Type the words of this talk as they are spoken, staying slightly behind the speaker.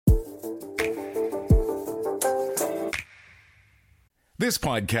This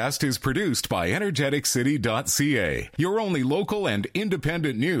podcast is produced by energeticcity.ca, your only local and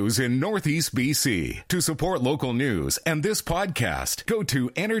independent news in Northeast BC. To support local news and this podcast, go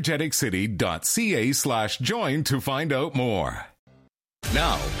to energeticcity.ca/join to find out more.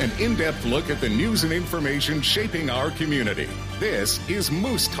 Now, an in-depth look at the news and information shaping our community. This is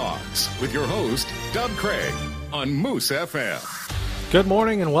Moose Talks with your host, Doug Craig, on Moose FM. Good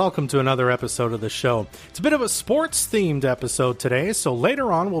morning and welcome to another episode of the show. It's a bit of a sports-themed episode today, so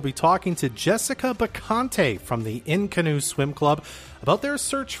later on we'll be talking to Jessica Bacante from the In Canoe Swim Club about their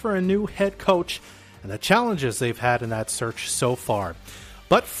search for a new head coach and the challenges they've had in that search so far.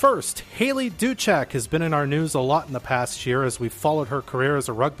 But first, Hayley Duchek has been in our news a lot in the past year as we've followed her career as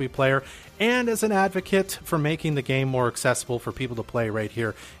a rugby player and as an advocate for making the game more accessible for people to play right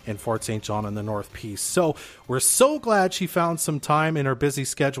here in Fort St. John in the North Peace. So we're so glad she found some time in her busy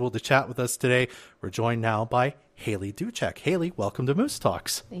schedule to chat with us today. We're joined now by Hayley Duchek. Hayley, welcome to Moose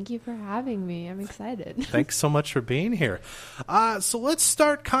Talks. Thank you for having me. I'm excited. Thanks so much for being here. So let's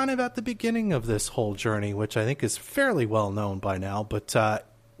start kind of at the beginning of this whole journey, which I think is fairly well known by now. But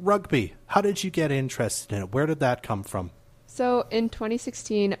rugby, how did you get interested in it? Where did that come from? So in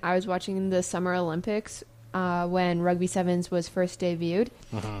 2016, I was watching the Summer Olympics when Rugby Sevens was first debuted.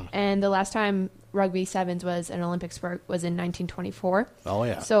 Mm-hmm. And the last time Rugby Sevens was an Olympic sport was in 1924. Oh,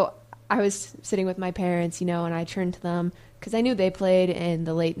 yeah. So I was sitting with my parents, and I turned to them because I knew they played in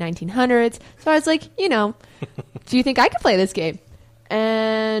the late 1900s. So I was like, do you think I could play this game?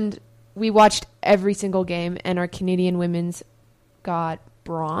 And we watched every single game, and our Canadian women's got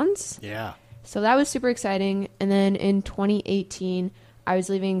bronze. Yeah. So that was super exciting. And then in 2018, I was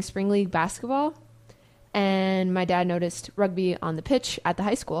leaving spring league basketball, and my dad noticed rugby on the pitch at the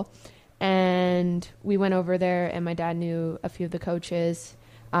high school. And we went over there, and my dad knew a few of the coaches.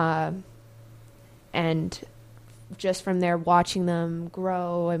 And just from there, watching them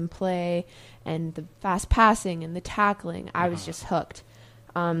grow and play and the fast passing and the tackling, I was just hooked.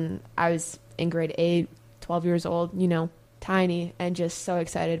 I was in grade 8, 12 years old, tiny, and just so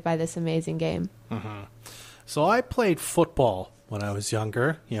excited by this amazing game. Mm-hmm. So I played football when I was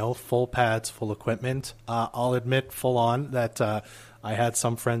younger, full pads, full equipment. I'll admit full on that I had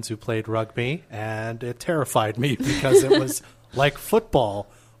some friends who played rugby, and it terrified me because it was like football,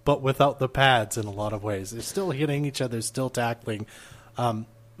 but without the pads in a lot of ways. They're still hitting each other, still tackling.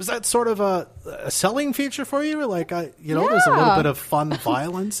 Was that sort of a selling feature for you? There's a little bit of fun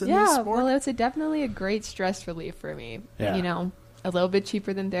viance in this sport? Well, it's definitely a great stress relief for me. Yeah. A little bit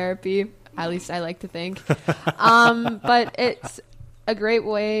cheaper than therapy, at least I like to think. But it's a great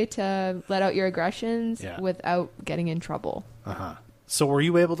way to let out your aggressions without getting in trouble. Uh-huh. So were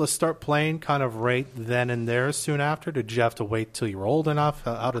you able to start playing kind of right then and there soon after? Did you have to wait till you were old enough?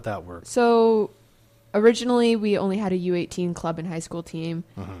 How did that work? So originally, we only had a U18 club and high school team.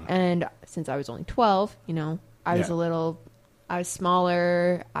 Mm-hmm. And since I was only 12, I was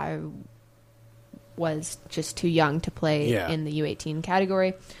smaller. I was just too young to play in the U18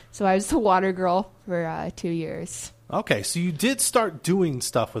 category. So I was the water girl for 2 years. Okay, so you did start doing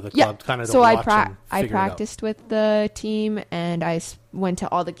stuff with the club, kind of to so watch I practiced with the team, and I went to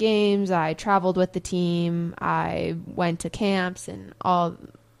all the games. I traveled with the team. I went to camps and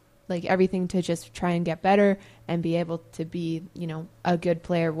everything to just try and get better and be able to be, a good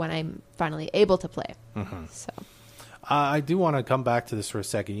player when I'm finally able to play. Mm-hmm. So I do want to come back to this for a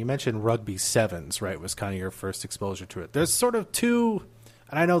second. You mentioned Rugby Sevens, right? Was kind of your first exposure to it. There's sort of two.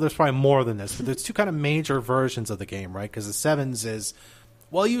 And I know there's probably more than this, but there's two kind of major versions of the game, right? Because the sevens is,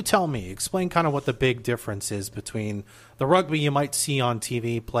 well, you tell me. Explain kind of what the big difference is between the rugby you might see on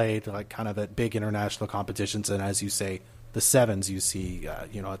TV played kind of at big international competitions and, as you say, the sevens you see,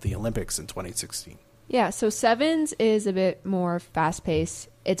 at the Olympics in 2016. Yeah, so sevens is a bit more fast-paced.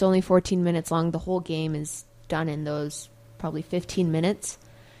 It's only 14 minutes long. The whole game is done in those probably 15 minutes.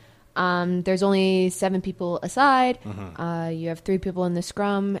 There's only 7 people aside. Mm-hmm. You have 3 people in the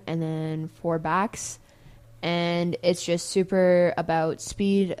scrum and then 4 backs. And it's just super about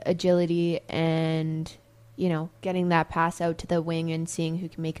speed, agility, and, getting that pass out to the wing and seeing who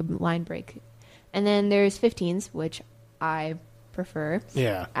can make a line break. And then there's 15s, which I prefer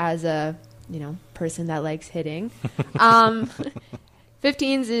as a, person that likes hitting.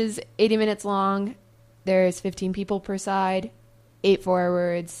 15s is 80 minutes long. There's 15 people per side, 8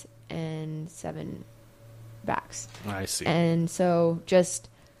 forwards, and 7 backs. I see. And so just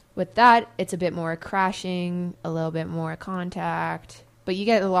with that, it's a bit more crashing, a little bit more contact, but you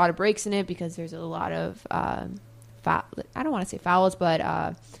get a lot of breaks in it because there's a lot of, I don't want to say fouls, but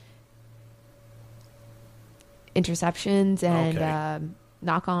interceptions and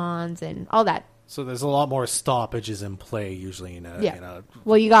knock-ons and all that So there's a lot more stoppages in play usually in a... Yeah.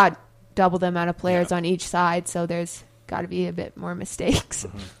 Well, you got double the amount of players on each side, so there's got to be a bit more mistakes.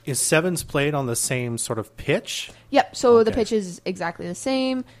 Mm-hmm. Is sevens played on the same sort of pitch? Yep, so the pitch is exactly the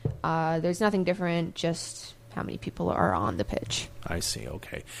same. There's nothing different, just how many people are on the pitch. I see,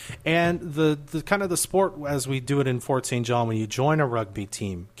 okay. And the kind of the sport, as we do it in Fort St. John, when you join a rugby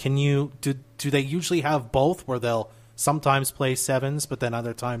team, do they usually have both, where they'll sometimes play sevens, but then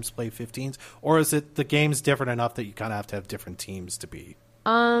other times play 15s? Or is it the game's different enough that you kind of have to have different teams to be?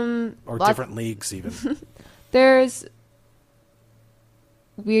 Or different leagues even?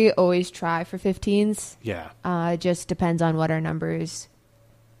 We always try for 15s. Yeah. It just depends on what our numbers,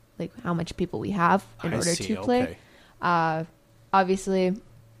 like how much people we have in order to play. Obviously,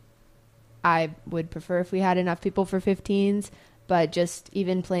 I would prefer if we had enough people for 15s, but just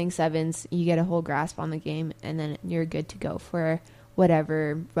even playing sevens, you get a whole grasp on the game, and then you're good to go for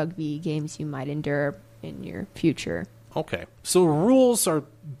whatever rugby games you might endure in your future. Okay. So rules are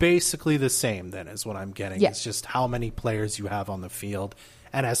basically the same then, is what I'm getting. Yeah. It's just how many players you have on the field.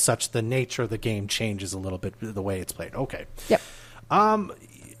 And as such, the nature of the game changes a little bit, the way it's played. Okay. Yep.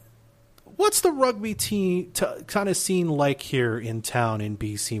 What's the rugby team kind of scene like here in town in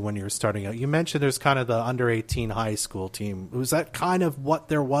BC when you're starting out? You mentioned there's kind of the under-18 high school team. Was that kind of what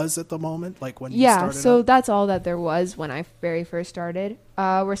there was at the moment, like when you started so out? that's all that there was when I very first started.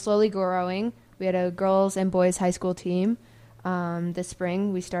 We're slowly growing. We had a girls and boys high school team. This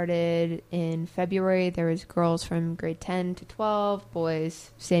spring, we started in February. There was girls from grade 10 to 12,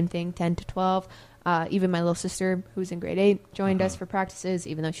 boys, same thing, 10 to 12. Even my little sister, who's in grade 8, joined us for practices,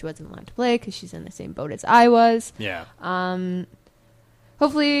 even though she wasn't allowed to play because she's in the same boat as I was. Yeah.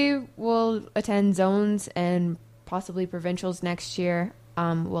 Hopefully, we'll attend zones and possibly provincials next year.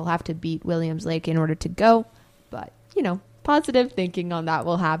 We'll have to beat Williams Lake in order to go, but, positive thinking on that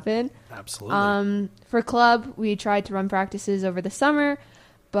will happen. Absolutely. For club, we tried to run practices over the summer,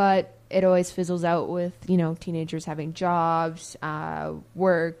 but it always fizzles out with, teenagers having jobs,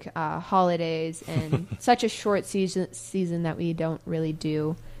 work, holidays, and such a short season that we don't really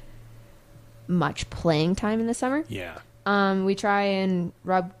do much playing time in the summer. Yeah. We try and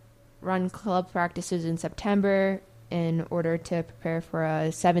run club practices in September in order to prepare for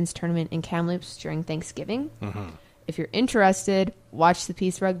a sevens tournament in Kamloops during Thanksgiving. Mm-hmm. If you're interested, watch the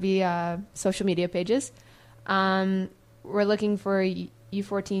Peace Rugby social media pages. We're looking for U14,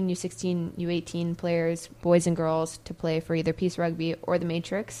 U16, U18 players, boys and girls, to play for either Peace Rugby or the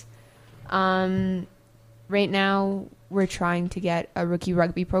Matrix. Right now, we're trying to get a rookie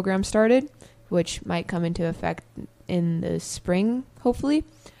rugby program started, which might come into effect in the spring, hopefully.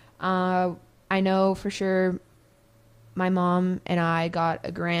 I know for sure my mom and I got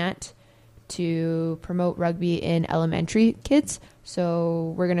a grant to promote rugby in elementary kids.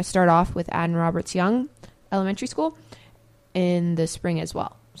 So we're going to start off with Adden Roberts Young Elementary School in the spring as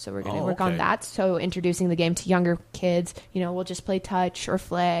well. So we're going to work on that. So introducing the game to younger kids, we'll just play touch or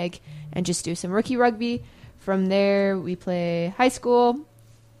flag and just do some rookie rugby. From there, we play high school.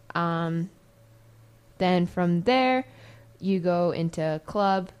 Then from there, you go into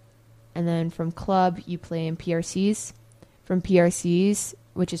club. And then from club, you play in PRCs. From PRCs,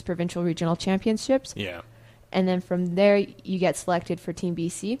 which is Provincial Regional Championships. Yeah. And then from there, you get selected for Team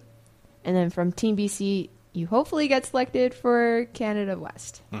BC. And then from Team BC, you hopefully get selected for Canada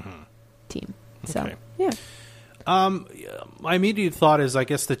West team. So, yeah. My immediate thought is, I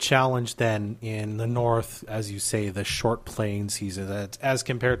guess, the challenge then in the North, as you say, the short playing season, as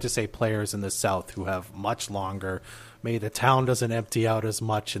compared to, say, players in the South who have much longer. Maybe the town doesn't empty out as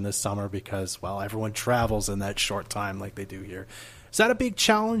much in the summer because, well, everyone travels in that short time like they do here. Is that a big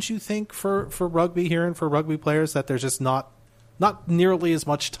challenge, you think, for rugby here and for rugby players, that there's just not nearly as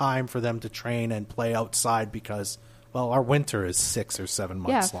much time for them to train and play outside because, well, our winter is 6 or 7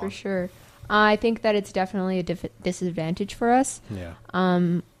 months long? Yeah, for sure. I think that it's definitely a disadvantage for us. Yeah.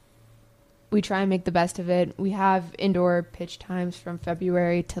 We try and make the best of it. We have indoor pitch times from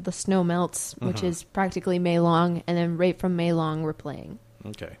February till the snow melts, which is practically May long, and then right from May long we're playing.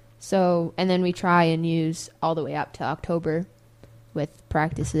 Okay. So, and then we try and use all the way up to October with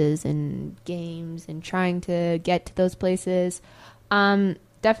practices and games and trying to get to those places.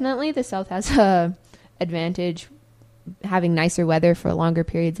 Definitely the South has a advantage having nicer weather for longer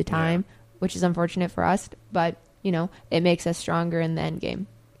periods of time, which is unfortunate for us, but, it makes us stronger in the end game.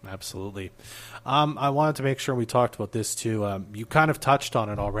 Absolutely. I wanted to make sure we talked about this too. You kind of touched on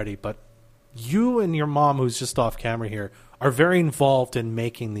it already, but you and your mom, who's just off camera here, are very involved in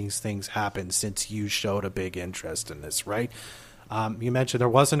making these things happen since you showed a big interest in this, right? You mentioned there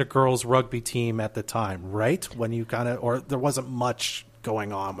wasn't a girls' rugby team at the time, right? When you or there wasn't much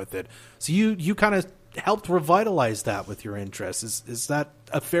going on with it. So you kind of helped revitalize that with your interest. Is that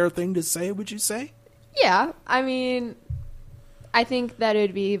a fair thing to say, would you say? Yeah. I mean, I think that it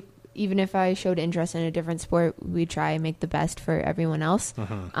would be, even if I showed interest in a different sport, we'd try and make the best for everyone else.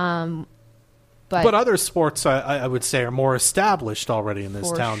 But other sports, I would say, are more established already in this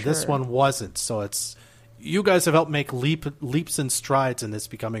town. Sure. This one wasn't. So you guys have helped make leaps and strides in this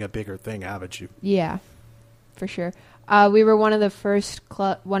becoming a bigger thing, haven't you? Yeah, for sure. We were one of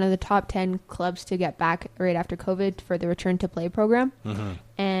the top 10 clubs to get back right after COVID for the Return to Play program.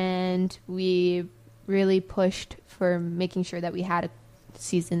 And we really pushed for making sure that we had a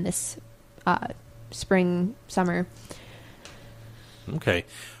season this spring, summer. Okay.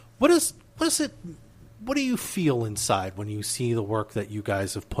 What do you feel inside when you see the work that you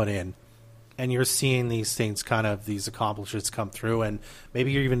guys have put in and you're seeing these things, kind of these accomplishments come through, and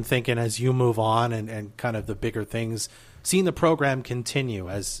maybe you're even thinking as you move on and kind of the bigger things, seeing the program continue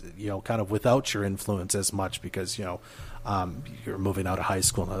as, kind of without your influence as much because, you're moving out of high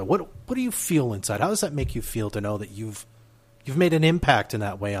school. What do you feel inside? How does that make you feel to know that you've made an impact in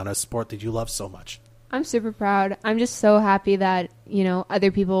that way on a sport that you love so much? I'm super proud. I'm just so happy that, other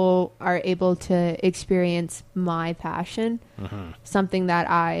people are able to experience my passion, something that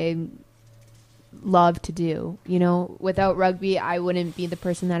I love to do. Without rugby, I wouldn't be the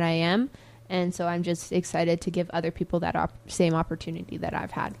person that I am. And so I'm just excited to give other people that same opportunity that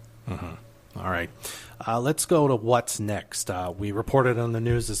I've had. All right. Let's go to what's next. We reported on the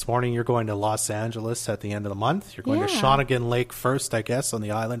news this morning you're going to Los Angeles at the end of the month. You're going to Shawnigan Lake first, I guess, on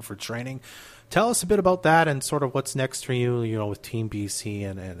the island for training. Tell us a bit about that and sort of what's next for you, with Team BC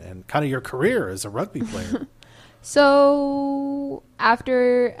and kind of your career as a rugby player. So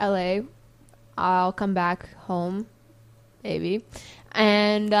after LA, I'll come back home, maybe.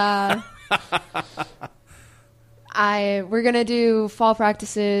 And we're going to do fall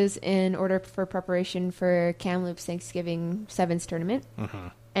practices in order for preparation for Kamloops Thanksgiving Sevens tournament.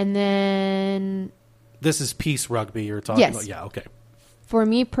 And then... This is Peace Rugby you're talking about? Yeah, okay. For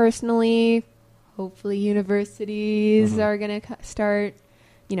me personally, hopefully universities are going to start.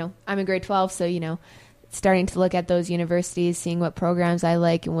 I'm in grade 12, so, starting to look at those universities, seeing what programs I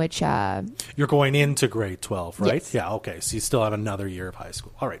like and which... You're going into grade 12, right? Yes. Yeah, okay. So you still have another year of high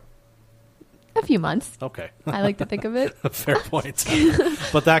school. All right. A few months. Okay. I like to think of it. Fair point.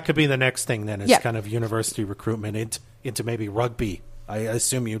 But that could be the next thing then, is kind of university recruitment into maybe rugby. I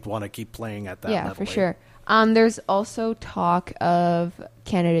assume you'd want to keep playing at that level. Yeah, for sure. There's also talk of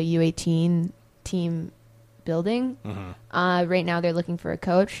Canada U18 team building. Right now they're looking for a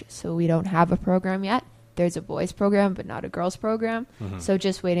coach, so we don't have a program yet. There's a boys program, but not a girls program. So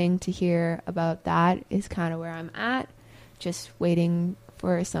just waiting to hear about that is kind of where I'm at. Just waiting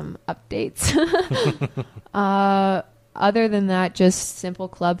for some updates. Other than that, just simple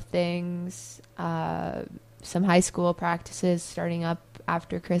club things, some high school practices starting up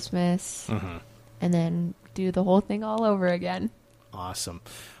after Christmas, and then do the whole thing all over again. Awesome.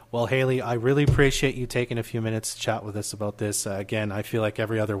 Well, Haley, I really appreciate you taking a few minutes to chat with us about this. Again, I feel like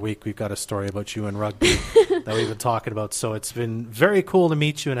every other week we've got a story about you in rugby that we've been talking about. So it's been very cool to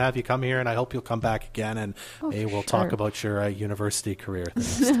meet you and have you come here, and I hope you'll come back again, and we'll talk about your university career the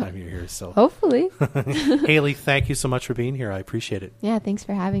next time you're here. So hopefully. Haley, thank you so much for being here. I appreciate it. Yeah, thanks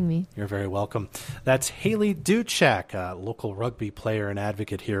for having me. You're very welcome. That's Haley Duchak, a local rugby player and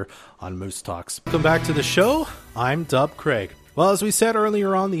advocate here on Moose Talks. Welcome back to the show. I'm Dub Craig. Well, as we said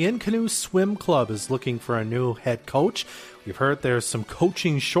earlier on, the In-Canoe Swim Club is looking for a new head coach. We've heard there's some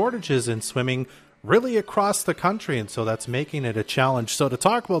coaching shortages in swimming really across the country, and so that's making it a challenge. So to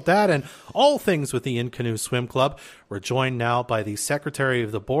talk about that and all things with the In-Canoe Swim Club, we're joined now by the secretary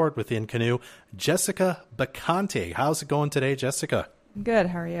of the board with In-Canoe, Jessica Bacante. How's it going today, Jessica? Good.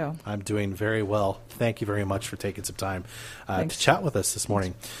 How are you? I'm doing very well. Thank you very much for taking some time to chat with us this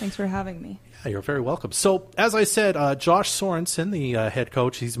morning. Thanks for having me. Yeah, you're very welcome. So, as I said, Josh Sorensen, the head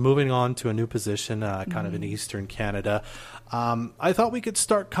coach, he's moving on to a new position kind of in Eastern Canada. I thought we could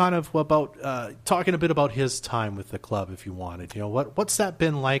start kind of about talking a bit about his time with the club, if you wanted. What's that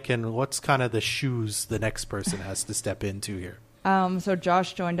been like, and what's kind of the shoes the next person has to step into here? So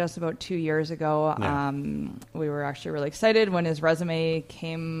Josh joined us about 2 years ago. Yeah. We were actually really excited when his resume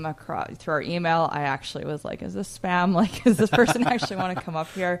came across through our email. I actually was like, is this spam? Like, does this person actually want to come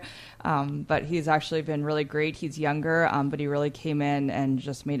up here? But he's actually been really great. He's younger, but he really came in and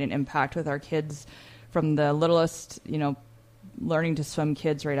just made an impact with our kids, from the littlest, learning to swim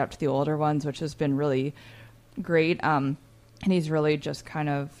kids right up to the older ones, which has been really great. And he's really just kind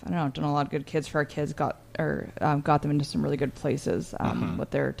of, done a lot of good kids for our kids, got them into some really good places with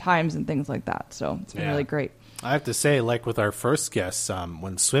their times and things like that. So it's been really great. I have to say, like with our first guests,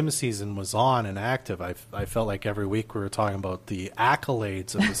 when swim season was on and active, I felt like every week we were talking about the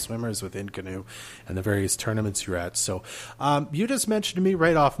accolades of the swimmers within Canoe and the various tournaments you're at. So you just mentioned to me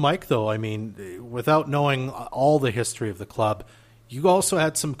right off mic, though, I mean, without knowing all the history of the club, you also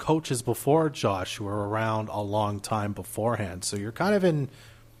had some coaches before Josh who were around a long time beforehand. So you're kind of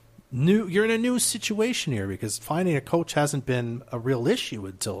you're in a new situation here because finding a coach hasn't been a real issue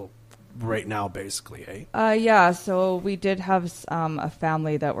until right now, basically, eh? Yeah, so we did have a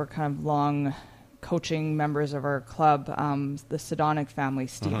family that were kind of long coaching members of our club, the Sidonic family,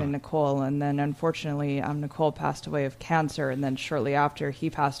 Steve and Nicole, and then unfortunately Nicole passed away of cancer, and then shortly after he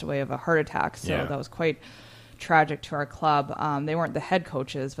passed away of a heart attack, so that was quite tragic to our club. They weren't the head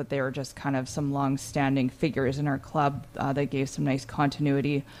coaches, but they were just kind of some long-standing figures in our club that gave some nice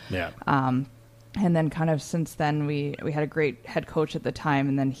continuity. And then kind of since then, we had a great head coach at the time,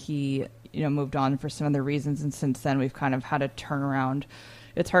 and then he, moved on for some other reasons. And since then, we've kind of had a turnaround.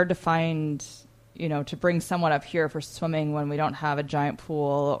 It's hard to find, to bring someone up here for swimming when we don't have a giant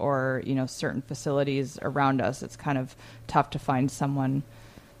pool or, certain facilities around us. It's kind of tough to find someone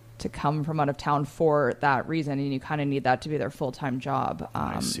to come from out of town for that reason, and you kind of need that to be their full-time job.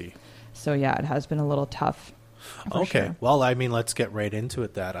 I see. So, yeah, it has been a little tough. Okay. Sure. Well, I mean, let's get right into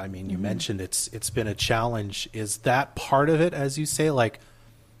it. That, I mean, you mentioned it's been a challenge. Is that part of it, as you say, like,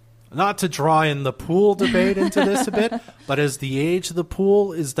 not to draw in the pool debate into this a bit, but is the age of the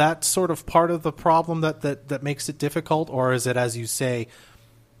pool, is that sort of part of the problem that makes it difficult? Or is it, as you say,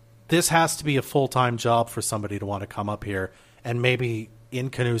 this has to be a full-time job for somebody to want to come up here, and maybe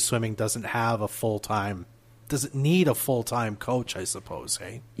in canoe swimming doesn't need a full-time coach, I suppose,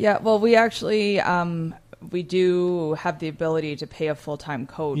 hey? Yeah, well, we actually... we do have the ability to pay a full-time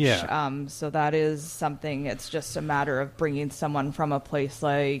coach. So that is something, it's just a matter of bringing someone from a place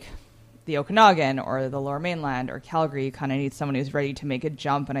like the Okanagan or the Lower Mainland or Calgary. You kind of need someone who's ready to make a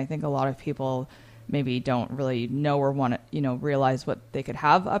jump. And I think a lot of people maybe don't really know or want to, realize what they could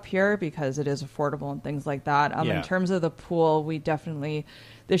have up here because it is affordable and things like that. In terms of the pool,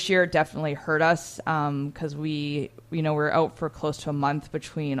 this year definitely hurt us because we're out for close to a month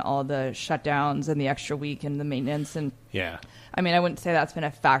between all the shutdowns and the extra week and the maintenance. And I mean, I wouldn't say that's been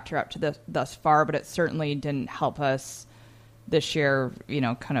a factor up to thus far, but it certainly didn't help us this year,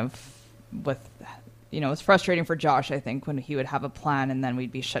 kind of with, it's frustrating for Josh, I think, when he would have a plan and then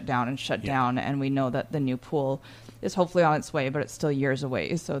we'd be shut down. And we know that the new pool is hopefully on its way, but it's still years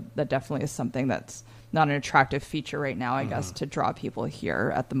away. So that definitely is something that's not an attractive feature right now, I guess, to draw people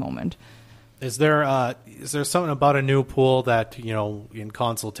here at the moment. Is there something about a new pool that, in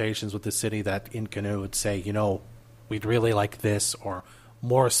consultations with the city that in Canoe would say, we'd really like this, or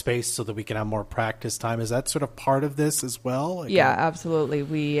more space so that we can have more practice time? Is that sort of part of this as well?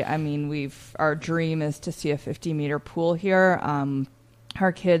 Absolutely. Our dream is to see a 50-meter pool here.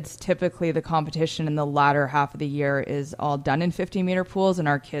 Our kids, typically the competition in the latter half of the year is all done in 50-meter pools, and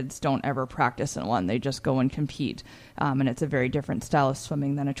our kids don't ever practice in one. They just go and compete. And it's a very different style of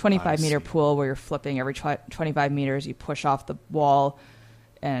swimming than a 25-meter pool where you're flipping every 25 meters. You push off the wall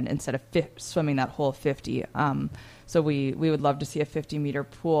and instead of swimming that whole 50. So we would love to see a 50-meter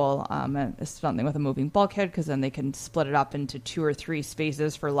pool. And it's something with a moving bulkhead because then they can split it up into 2 or 3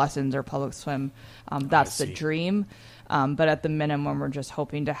 spaces for lessons or public swim. That's the dream. But at the minimum, we're just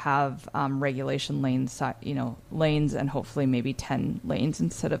hoping to have regulation lanes, lanes and hopefully maybe 10 lanes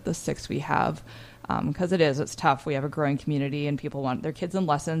instead of the 6 we have. Because it's tough. We have a growing community and people want their kids in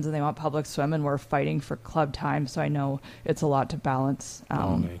lessons and they want public swim and we're fighting for club time. So I know it's a lot to balance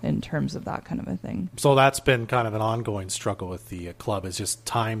in terms of that kind of a thing. So that's been kind of an ongoing struggle with the club, is just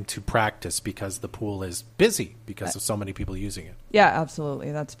time to practice because the pool is busy because of so many people using it. Yeah,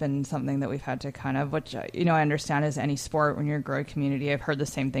 absolutely. That's been something that we've had to kind of, which, I understand as any sport when you're a growing community. I've heard the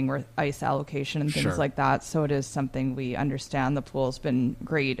same thing with ice allocation and things like that. So it is something we understand. The pool's been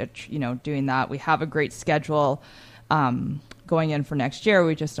great at, doing that. We have a great schedule going in for next year.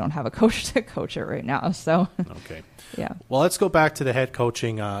 We just don't have a coach to coach it right now. So, okay. Yeah. Well, let's go back to the head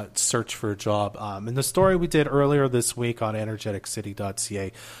coaching search for a job. In the story we did earlier this week on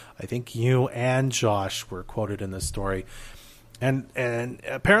energeticcity.ca, I think you and Josh were quoted in the story. And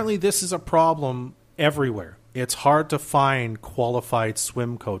apparently this is a problem everywhere. It's hard to find qualified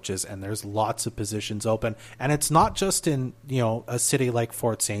swim coaches, and there's lots of positions open. And it's not just in, a city like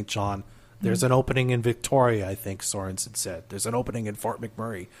Fort St. John. There's an opening in Victoria, I think Sorensen said. There's an opening in Fort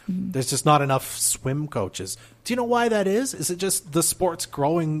McMurray. There's just not enough swim coaches. Do you know why that is? Is it just the sport's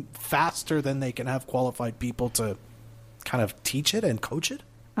growing faster than they can have qualified people to kind of teach it and coach it?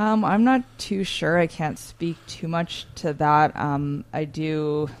 I'm not too sure. I can't speak too much to that.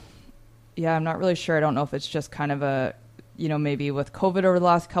 Yeah, I'm not really sure. I don't know if it's just kind of a, maybe with COVID over the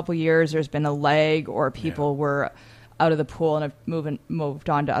last couple of years, there's been a lag, or people were out of the pool and have moved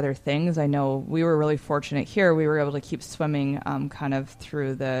on to other things. I know we were really fortunate here. We were able to keep swimming kind of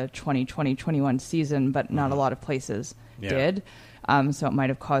through the 2020-21 season, but not a lot of places did. So it might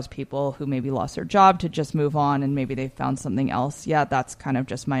have caused people who maybe lost their job to just move on, and maybe they found something else. Yeah, that's kind of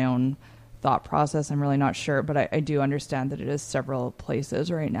just my own thought process. I'm really not sure, but I do understand that it is several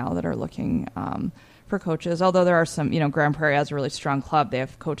places right now that are looking for coaches. Although there are some, Grand Prairie has a really strong club. They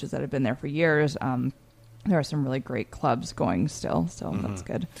have coaches that have been there for years. There are some really great clubs going still, so that's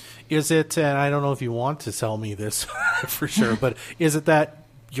good. Is it, and I don't know if you want to tell me this for sure, but is it that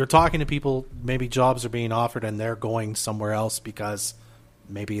you're talking to people, maybe jobs are being offered and they're going somewhere else because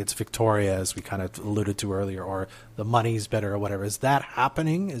maybe it's Victoria, as we kind of alluded to earlier, or the money's better or whatever? Is that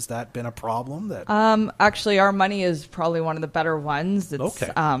happening? Has that been a problem? Actually, our money is probably one of the better ones.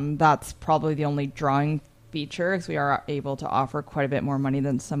 Okay. That's probably the only drawing feature, because we are able to offer quite a bit more money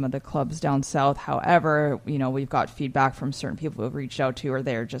than some of the clubs down south. However, we've got feedback from certain people who have reached out to, or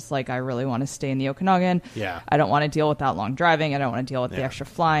they're just like, I really want to stay in the Okanagan. Yeah. I don't want to deal with that long driving. I don't want to deal with the extra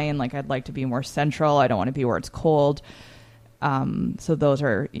flying. Like, I'd like to be more central. I don't want to be where it's cold. So those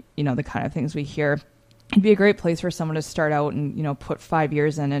are, the kind of things we hear. It'd be a great place for someone to start out and, put 5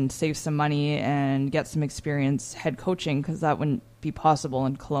 years in and save some money and get some experience head coaching, because that wouldn't be possible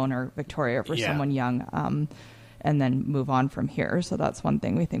in Kelowna or Victoria for someone young, and then move on from here. So that's one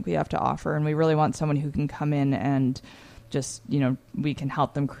thing we think we have to offer. And we really want someone who can come in and just, we can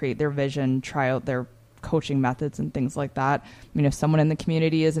help them create their vision, try out their coaching methods and things like that. If someone in the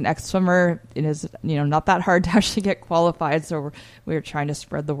community is an ex-swimmer, it is not that hard to actually get qualified, so we're trying to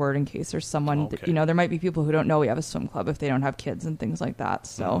spread the word in case there's someone there might be people who don't know we have a swim club if they don't have kids and things like that,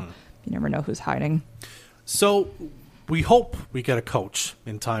 so you never know who's hiding. So we hope we get a coach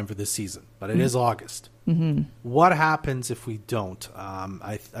in time for this season, but it is August. What happens if we don't?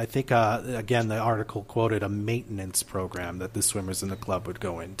 I think, again, the article quoted a maintenance program that the swimmers in the club would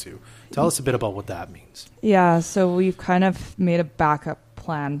go into. Tell us a bit about what that means. Yeah, so we've kind of made a backup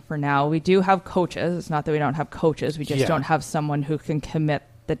plan for now. We do have coaches. It's not that we don't have coaches. We just don't have someone who can commit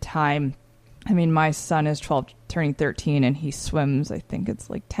the time. I mean, my son is 12, turning 13, and he swims, I think it's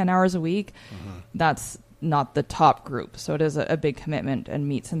like 10 hours a week. That's not the top group, so it is a big commitment, and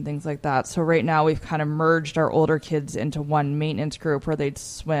meets and things like that. So right now we've kind of merged our older kids into one maintenance group where they'd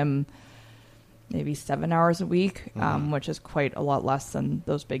swim maybe 7 hours a week, which is quite a lot less than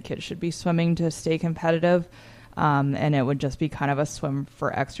those big kids should be swimming to stay competitive. And it would just be kind of a swim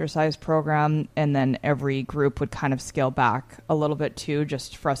for exercise program, and then every group would kind of scale back a little bit too,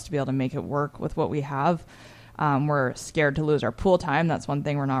 just for us to be able to make it work with what we have. We're scared to lose our pool time. That's one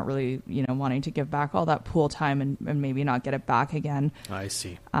thing we're not really, wanting to give back all that pool time and maybe not get it back again. I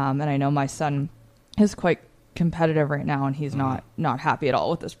see. And I know my son is quite competitive right now, and he's not happy at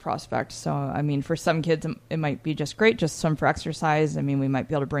all with this prospect. So, I mean, for some kids, it might be just great, just swim for exercise. I mean, we might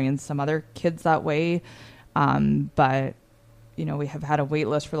be able to bring in some other kids that way. But, we have had a wait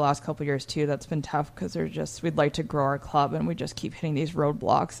list for the last couple of years too. That's been tough, because we'd like to grow our club, and we just keep hitting these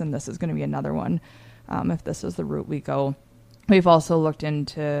roadblocks, and this is going to be another one. If this is the route we go. We've also looked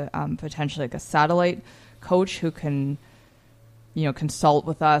into potentially like a satellite coach who can, consult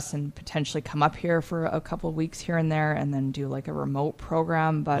with us and potentially come up here for a couple of weeks here and there, and then do like a remote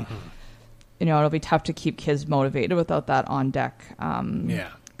program. But, it'll be tough to keep kids motivated without that on deck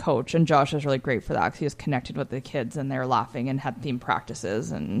coach. And Josh is really great for that, because he is connected with the kids, and they're laughing and had theme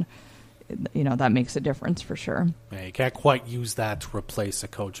practices, and that makes a difference for sure. Yeah, you can't quite use that to replace a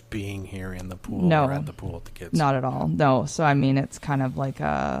coach being here in the pool or at the pool with the kids. Not at all. No. So, I mean, it's kind of like,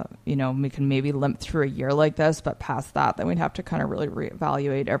 we can maybe limp through a year like this, but past that, then we'd have to kind of really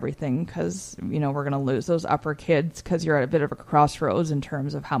reevaluate everything, because, we're going to lose those upper kids, because you're at a bit of a crossroads in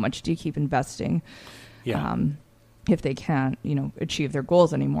terms of how much do you keep investing. Yeah. If they can't, achieve their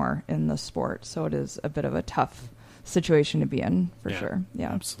goals anymore in the sport. So it is a bit of a tough situation to be in, for sure.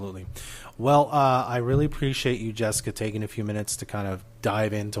 Yeah, absolutely. Well, I really appreciate you, Jessica, taking a few minutes to kind of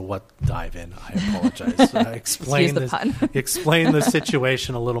dive in. I apologize. Explain the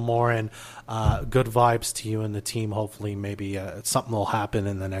situation a little more, and good vibes to you and the team. Hopefully, maybe something will happen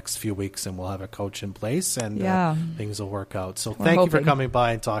in the next few weeks, and we'll have a coach in place, and things will work out. So thank you for coming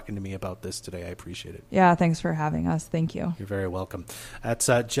by and talking to me about this today. I appreciate it. Yeah, thanks for having us. Thank you. You're very welcome. That's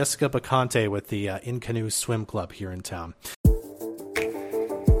Jessica Bacante with the In Canoe Swim Club here in town.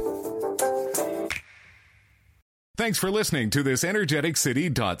 Thanks for listening to this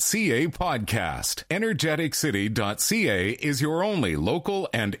energeticcity.ca podcast. Energeticcity.ca is your only local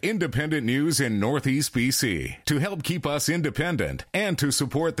and independent news in Northeast BC. To help keep us independent and to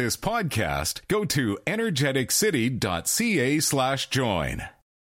support this podcast, go to energeticcity.ca/join.